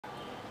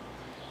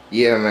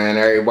Yeah, man,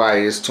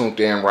 everybody is tuned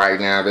in right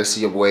now. This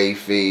is your Wave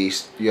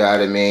Feast. You know what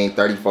I mean?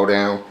 34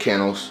 down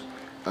kennels.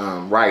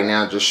 Right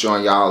now, just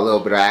showing y'all a little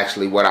bit of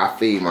actually what I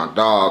feed my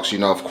dogs. You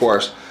know, of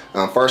course,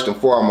 first and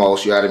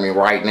foremost, you know what I mean?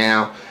 Right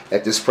now,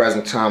 at this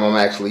present time, I'm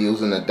actually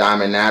using the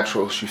Diamond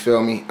Naturals. You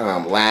feel me?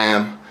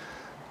 Lamb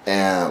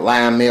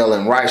meal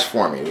and rice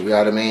formula. You know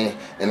what I mean?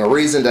 And the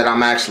reason that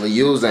I'm actually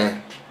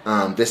using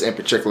this in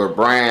particular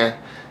brand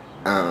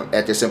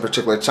at this in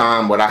particular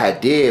time, what I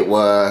had did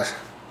was,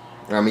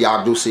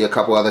 y'all do see a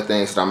couple other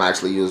things that I'm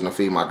actually using to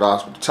feed my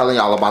dogs, but telling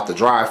y'all about the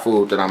dry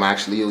food that I'm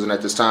actually using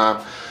at this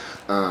time.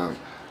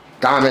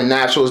 Diamond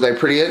Naturals, they're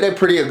pretty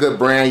a good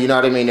brand. You know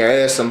what I mean? There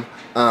is some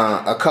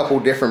a couple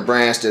different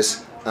brands.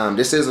 This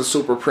is a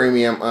super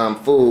premium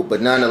food,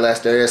 but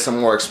nonetheless, there is some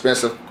more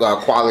expensive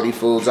quality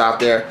foods out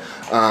there.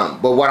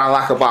 But what I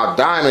like about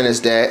Diamond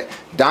is that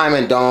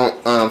Diamond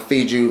don't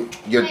feed you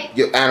your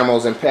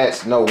animals and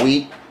pets no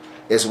wheat,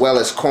 as well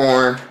as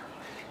corn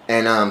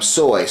and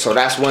soy. So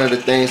that's one of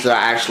the things that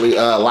I actually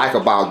like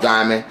about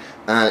Diamond.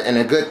 And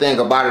the good thing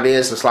about it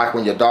is, it's like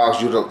when your dog's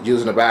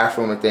using the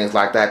bathroom and things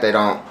like that, they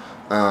don't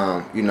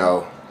you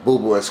know,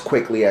 boo-boo as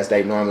quickly as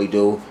they normally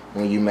do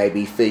when you may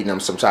be feeding them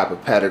some type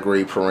of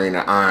Pedigree,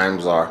 Purina,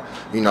 Iams, or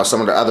you know, some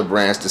of the other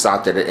brands that's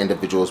out there that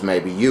individuals may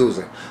be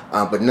using.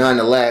 But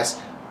nonetheless,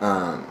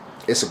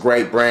 it's a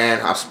great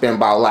brand. I've spent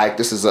about, like,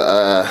 this is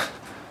a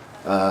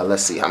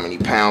let's see how many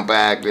pound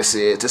bag this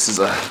is. This is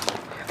a,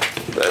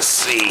 let's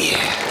see,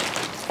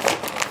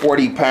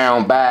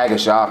 40-pound bag,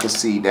 as y'all can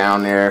see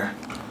down there.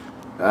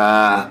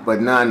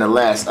 But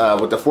nonetheless,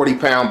 with the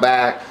 40-pound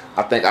bag,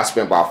 I think I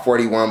spent about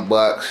 41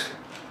 bucks.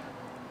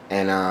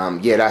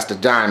 And yeah, that's the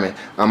Diamond.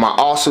 I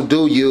also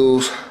do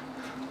use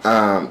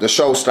the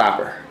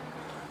Showstopper.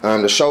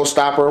 The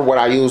Showstopper, what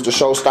I use the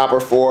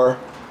Showstopper for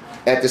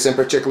at this in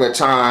particular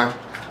time.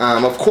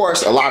 Of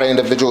course, a lot of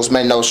individuals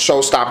may know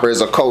Showstopper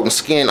is a coat and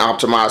skin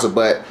optimizer,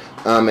 but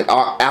it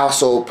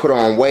also put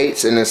on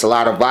weights, and it's a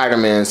lot of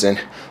vitamins and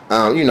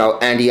you know,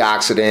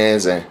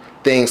 antioxidants and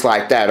things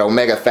like that,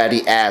 omega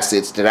fatty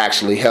acids that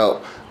actually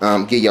help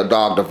give your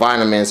dog the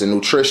vitamins and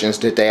nutritions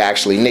that they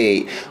actually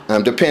need.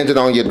 Depending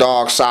on your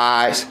dog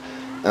size,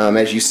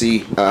 as you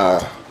see,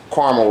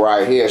 Carmel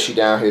right here, she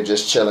down here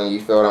just chilling. You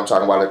feel what I'm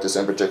talking about at this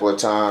in particular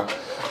time.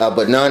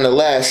 But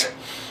nonetheless,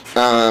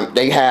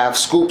 they have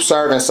scoop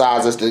serving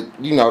sizes to,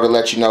 you know, to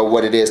let you know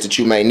what it is that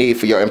you may need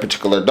for your in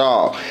particular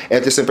dog.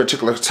 At this in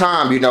particular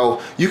time, you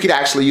know, you could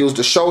actually use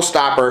the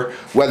Showstopper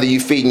whether you're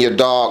feeding your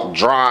dog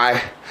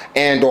dry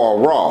and or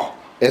raw,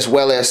 as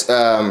well as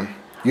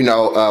you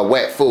know,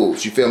 wet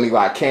foods. You feel me?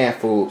 Like canned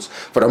foods.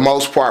 For the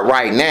most part,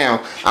 right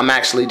now, I'm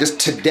actually just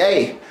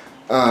today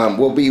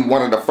will be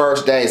one of the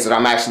first days that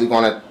I'm actually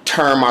going to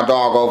turn my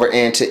dog over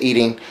into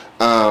eating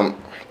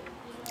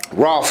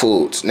raw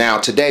foods. Now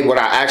today, what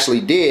I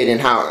actually did, and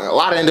how a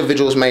lot of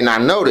individuals may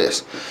not know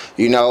this,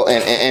 you know,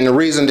 and the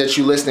reason that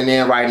you listening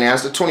in right now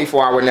is the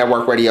 24-hour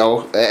network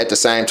radio. At the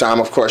same time,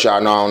 of course, y'all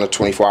know I'm on the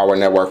 24-hour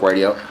network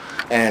radio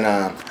and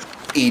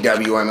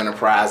EWM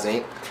Enterprise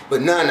Inc.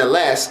 But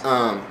nonetheless,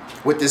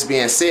 with this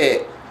being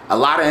said, a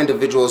lot of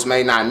individuals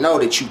may not know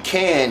that you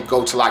can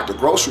go to like the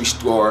grocery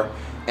store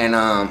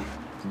and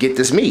get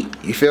this meat,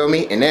 you feel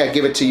me? And they'll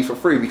give it to you for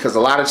free, because a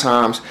lot of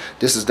times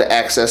this is the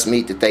excess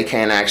meat that they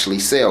can't actually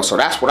sell. So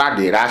that's what I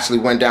did. I actually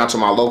went down to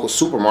my local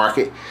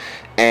supermarket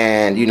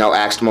and, you know,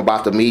 asked them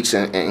about the meats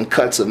and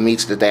cuts of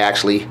meats that they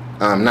actually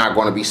not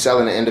going to be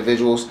selling to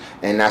individuals,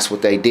 and that's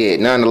what they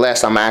did.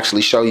 Nonetheless, I'm gonna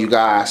actually show you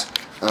guys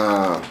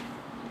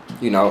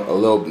you know, a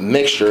little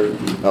mixture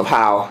of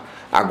how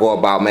I go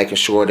about making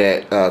sure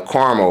that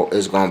Carmel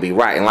is going to be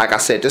right. And like I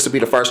said, this will be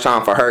the first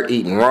time for her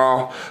eating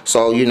raw.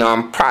 So, you know,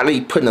 I'm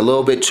probably putting a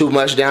little bit too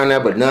much down there.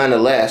 But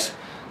nonetheless,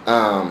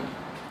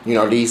 you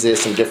know, these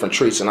is some different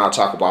treats, and I'll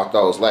talk about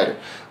those later.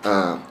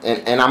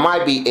 And I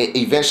might be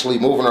eventually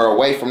moving her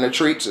away from the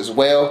treats as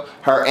well.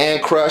 Her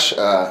and Crush.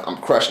 I'm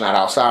Crush not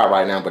outside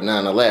right now, but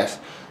nonetheless,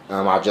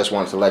 I just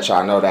wanted to let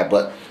y'all know that.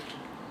 But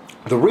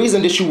the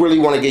reason that you really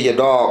want to give your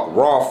dog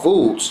raw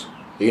foods,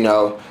 you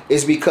know,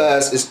 is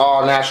because it's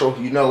all natural.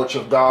 You know what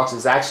your dogs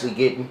is actually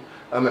getting.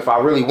 If I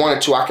really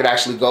wanted to, I could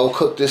actually go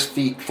cook this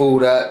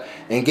food up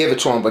and give it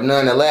to them. But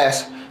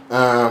nonetheless,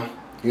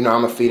 you know,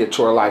 I'm gonna feed it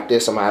to her like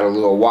this. I'm gonna add a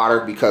little water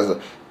because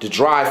the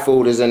dry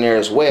food is in there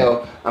as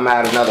well. I'm gonna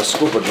add another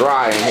scoop of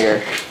dry in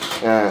here,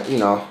 you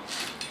know,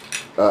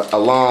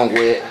 along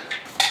with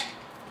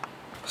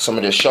some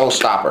of this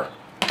Showstopper.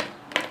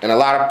 And a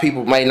lot of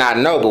people may not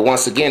know, but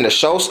once again, the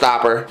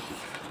Showstopper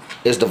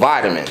is the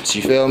vitamins.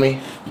 You feel me?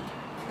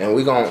 And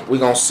we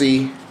gonna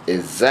see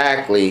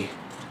exactly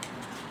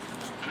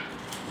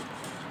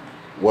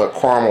what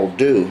Carmel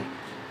do.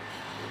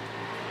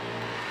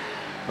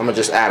 I'm gonna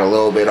just add a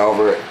little bit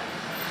over it,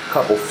 a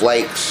couple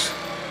flakes.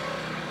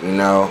 You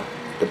know,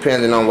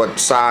 depending on what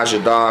size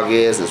your dog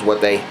is what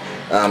they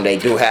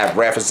do have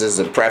references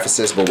and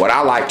prefaces. But what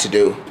I like to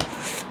do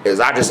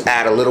is I just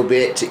add a little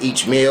bit to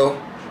each meal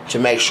to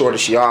make sure that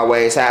she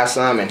always has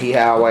some and he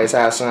always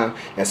has some.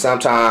 And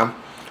sometimes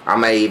I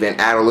may even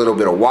add a little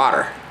bit of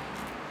water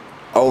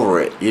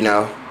over it, you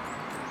know.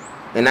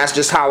 And that's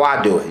just how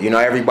I do it. You know,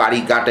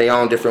 everybody got their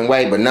own different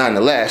way, but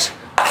nonetheless,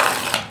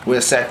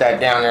 we'll set that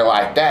down there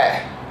like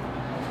that.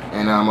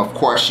 And of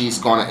course, she's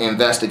gonna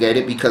investigate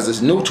it because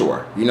it's new to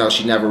her. You know,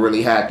 she never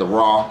really had the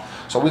raw.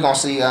 So we're gonna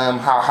see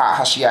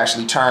how she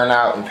actually turn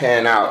out and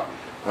pan out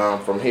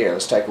from here.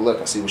 Let's take a look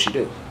and see what she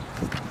do.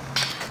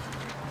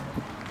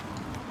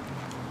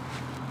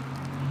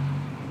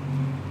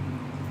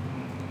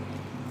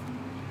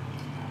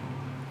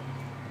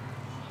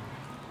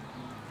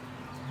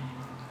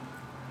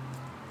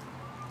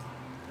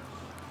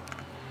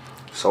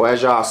 So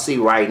as y'all see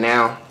right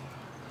now,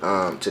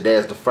 today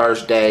is the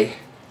first day.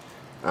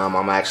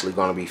 I'm actually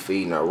going to be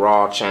feeding her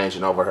raw,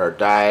 changing over her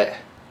diet.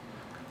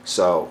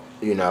 So,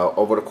 you know,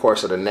 over the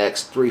course of the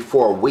next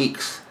 3-4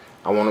 weeks,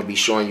 I want to be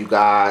showing you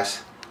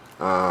guys,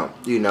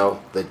 you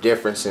know, the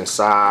difference in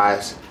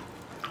size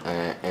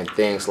and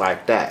things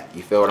like that.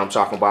 You feel what I'm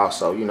talking about?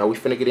 So, you know, we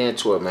finna get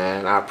into it,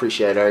 man. I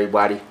appreciate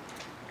everybody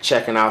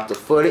checking out the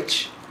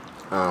footage.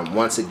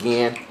 Once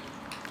again,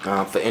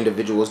 for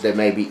individuals that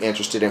may be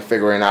interested in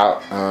figuring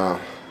out,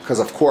 because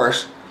of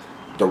course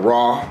the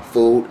raw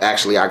food,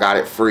 actually I got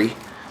it free,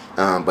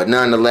 but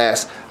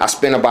nonetheless I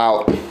spent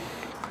about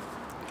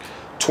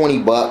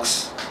 20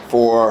 bucks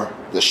for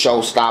the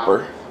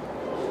showstopper,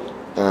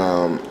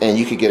 and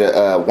you could get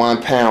a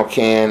 1 pound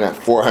can at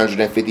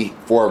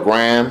 454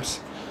 grams,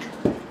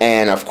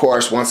 and of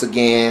course once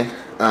again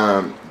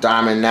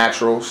Diamond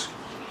Naturals.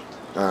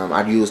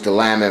 I used the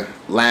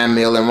lamb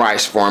meal and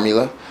rice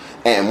formula.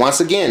 And once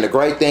again, the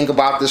great thing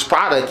about this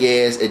product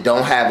is it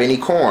don't have any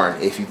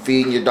corn. If you're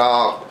feeding your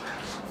dog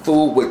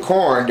food with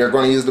corn, they're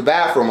going to use the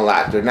bathroom a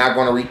lot. They're not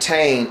going to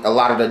retain a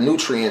lot of the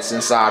nutrients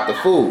inside the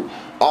food.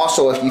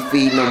 Also, if you're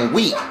feeding them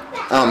wheat,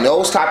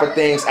 those type of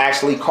things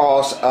actually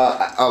cause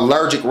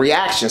allergic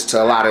reactions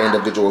to a lot of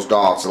individuals'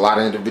 dogs. A lot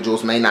of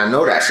individuals may not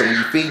know that. So when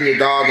you're feeding your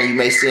dog and you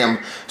may see them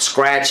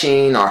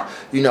scratching or,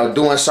 you know,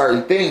 doing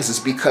certain things, it's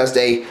because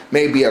they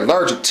may be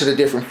allergic to the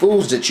different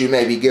foods that you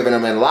may be giving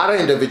them. And a lot of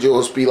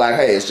individuals be like,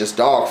 hey, it's just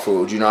dog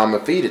food, you know, I'm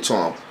gonna feed it to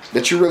them.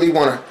 But you really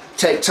want to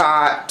take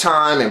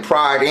time and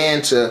pride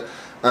into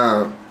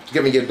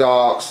giving your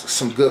dogs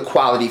some good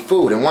quality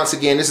food. And once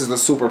again, this is a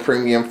super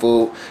premium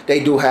food.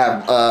 They do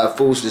have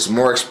foods that's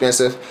more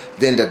expensive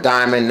than the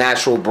Diamond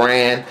Natural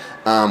brand,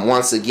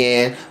 once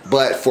again,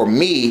 but for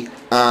me,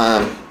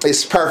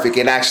 it's perfect.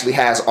 It actually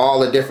has all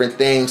the different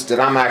things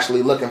that I'm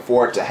actually looking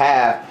for it to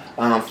have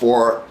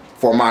for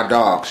my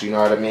dogs, you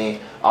know what I mean?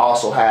 I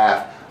also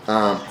have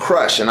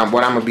Crush, and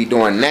what I'm gonna be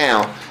doing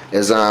now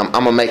is I'm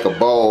gonna make a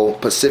bowl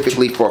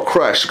specifically for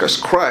Crush, because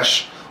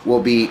Crush will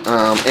be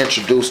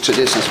introduced to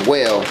this as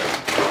well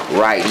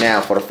right now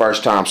for the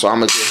first time. So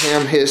I'm gonna give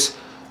him his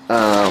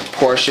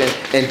portion.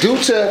 And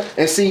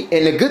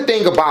the good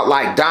thing about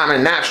like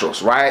Diamond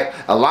Naturals, right?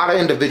 A lot of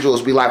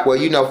individuals be like, well,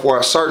 you know, for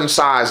a certain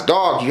size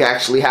dog, you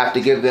actually have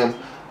to give them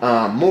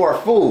more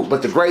food.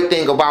 But the great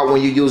thing about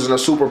when you're using a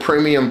super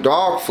premium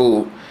dog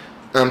food,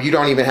 you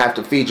don't even have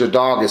to feed your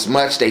dog as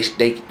much. They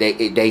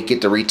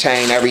get to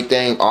retain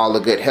everything, all the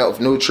good health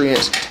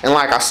nutrients. And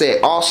like I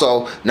said,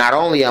 also, not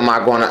only am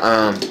I going to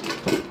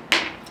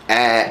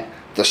add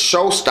the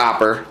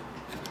showstopper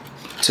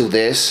to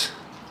this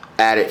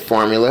added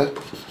formula,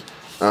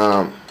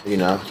 you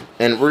know,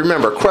 and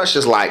remember, Crush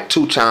is like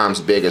 2 times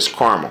big as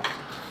Carmel.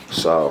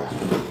 So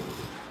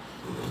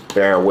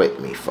bear with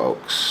me,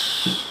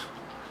 folks.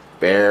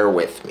 Bear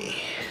with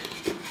me.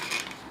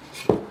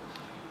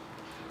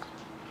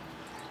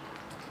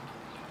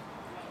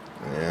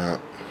 Yeah.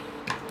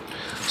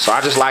 So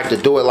I just like to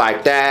do it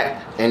like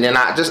that, and then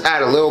I just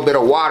add a little bit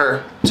of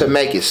water to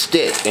make it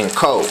stick and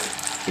coat.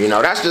 You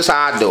know, that's just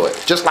how I do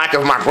it. Just like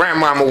if my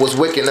grandmama was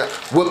whipping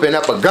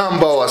up a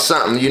gumbo or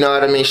something, you know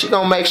what I mean? She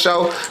gonna make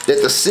sure that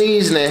the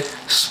seasoning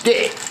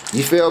stick,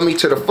 you feel me,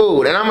 to the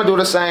food. And I'm gonna do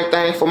the same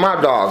thing for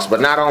my dogs.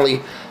 But not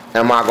only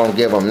am I gonna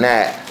give them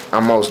that,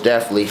 I'm most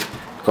definitely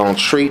gonna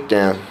treat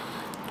them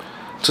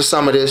to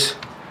some of this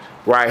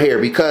right here,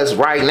 because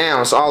right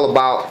now it's all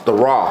about the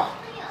raw.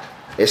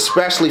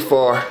 Especially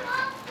for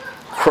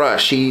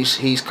Crush,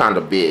 he's kind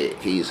of big.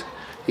 He's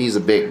a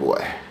big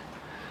boy.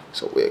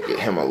 So we'll get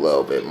him a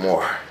little bit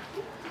more.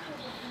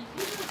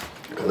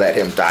 Let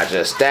him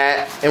digest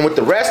that. And with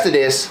the rest of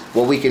this,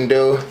 what we can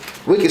do,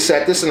 we can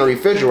set this in the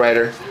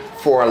refrigerator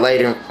for a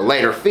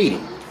later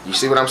feeding. You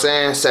see what I'm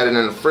saying? Set it in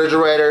the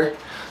refrigerator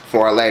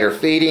for a later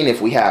feeding.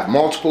 If we have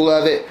multiple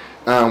of it,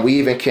 we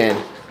even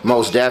can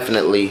most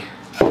definitely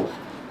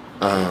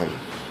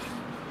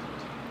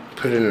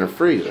put it in the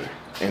freezer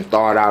and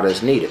thaw it out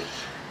as needed,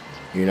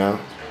 you know,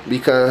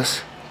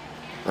 because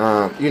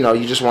you know,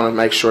 you just want to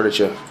make sure that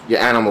your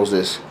animals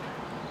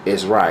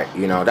is right.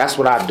 You know, that's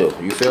what I do.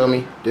 You feel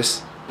me?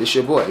 This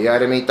your boy. You know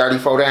what I mean?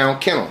 34 down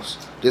kennels.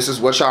 This is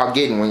what y'all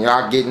getting when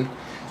y'all getting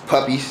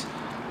puppies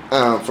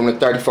from the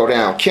 34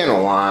 down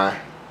kennel line.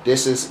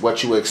 This is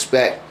what you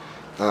expect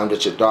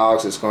that your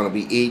dogs is going to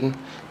be eating.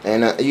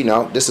 And you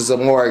know, this is a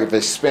more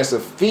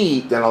expensive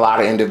feed than a lot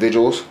of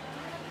individuals.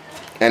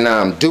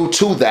 And due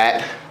to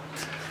that,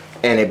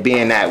 and it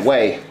being that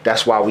way,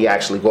 that's why we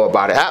actually go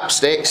about it.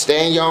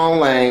 Stay in your own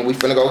lane. We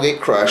finna go get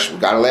Crush. We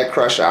gotta let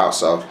Crush out,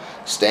 so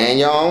stay in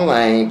your own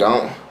lane.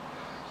 Don't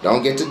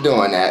get to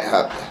doing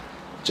that.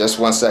 Just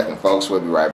 1 second, folks. We'll be right back.